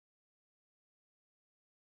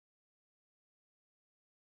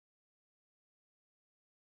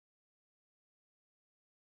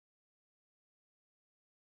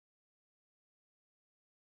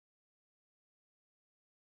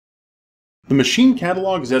The machine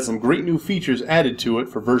catalog has had some great new features added to it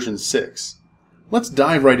for version 6. Let's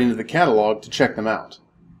dive right into the catalog to check them out.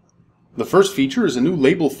 The first feature is a new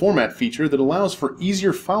label format feature that allows for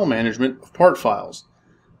easier file management of part files.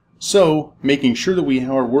 So, making sure that we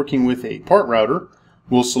are working with a part router,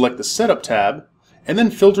 we'll select the Setup tab and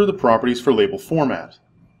then filter the properties for label format.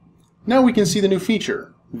 Now we can see the new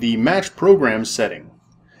feature, the Match Program setting.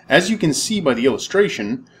 As you can see by the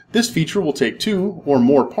illustration, this feature will take two or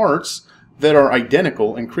more parts that are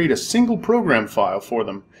identical and create a single program file for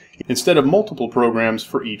them, instead of multiple programs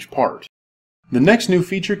for each part. The next new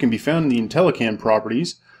feature can be found in the IntelliCAM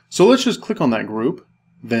properties, so let's just click on that group,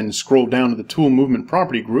 then scroll down to the Tool Movement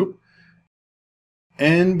property group,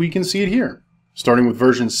 and we can see it here. Starting with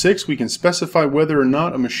version 6, we can specify whether or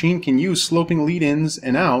not a machine can use sloping lead-ins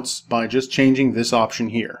and outs by just changing this option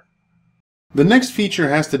here. The next feature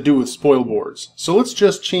has to do with spoil boards, so let's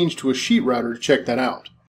just change to a sheet router to check that out.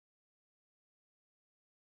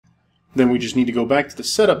 Then we just need to go back to the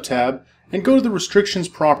Setup tab and go to the Restrictions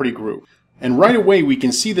property group. And right away we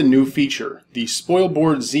can see the new feature, the Spoil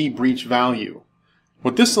Board Z breach value.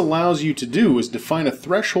 What this allows you to do is define a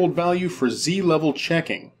threshold value for Z level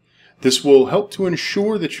checking. This will help to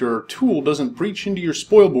ensure that your tool doesn't breach into your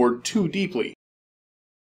spoil board too deeply.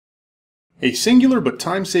 A singular but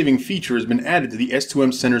time-saving feature has been added to the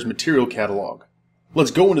S2M Center's material catalog.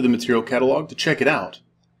 Let's go into the material catalog to check it out.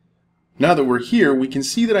 Now that we're here, we can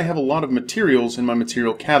see that I have a lot of materials in my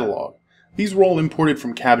material catalog. These were all imported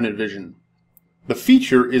from Cabinet Vision. The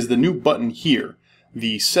feature is the new button here,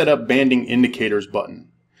 the Setup Banding Indicators button.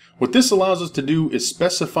 What this allows us to do is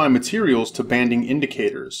specify materials to banding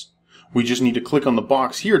indicators. We just need to click on the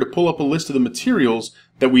box here to pull up a list of the materials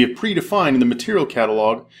that we have predefined in the material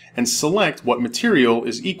catalog and select what material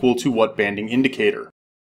is equal to what banding indicator.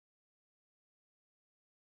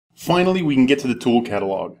 Finally, we can get to the tool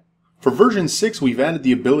catalog. For version 6, we've added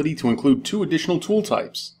the ability to include 2 additional tool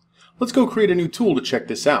types. Let's go create a new tool to check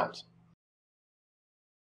this out.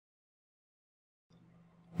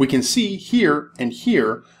 We can see here and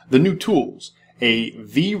here the new tools, a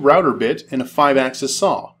V router bit and a 5-axis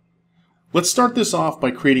saw. Let's start this off by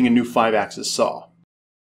creating a new 5-axis saw.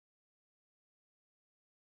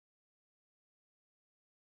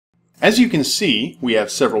 As you can see, we have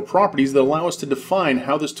several properties that allow us to define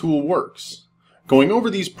how this tool works. Going over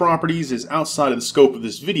these properties is outside of the scope of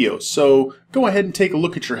this video, so go ahead and take a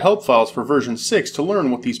look at your help files for version 6 to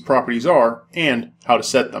learn what these properties are and how to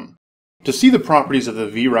set them. To see the properties of the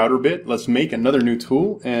V router bit, let's make another new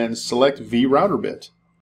tool and select V router bit.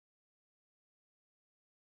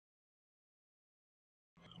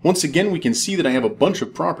 Once again, we can see that I have a bunch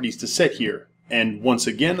of properties to set here. And once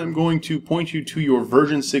again, I'm going to point you to your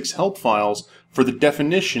version 6 help files for the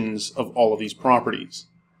definitions of all of these properties.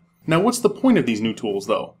 Now, what's the point of these new tools,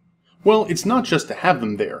 though? Well, it's not just to have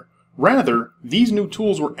them there. Rather, these new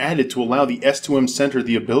tools were added to allow the S2M Center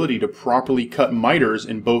the ability to properly cut miters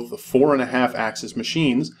in both the 4.5 axis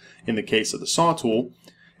machines, in the case of the saw tool,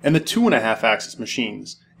 and the 2.5 axis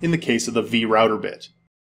machines, in the case of the V router bit.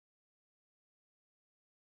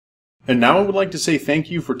 And now I would like to say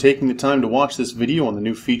thank you for taking the time to watch this video on the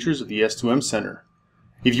new features of the S2M Center.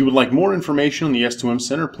 If you would like more information on the S2M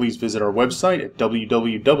Center, please visit our website at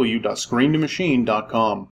www.screen2machine.com.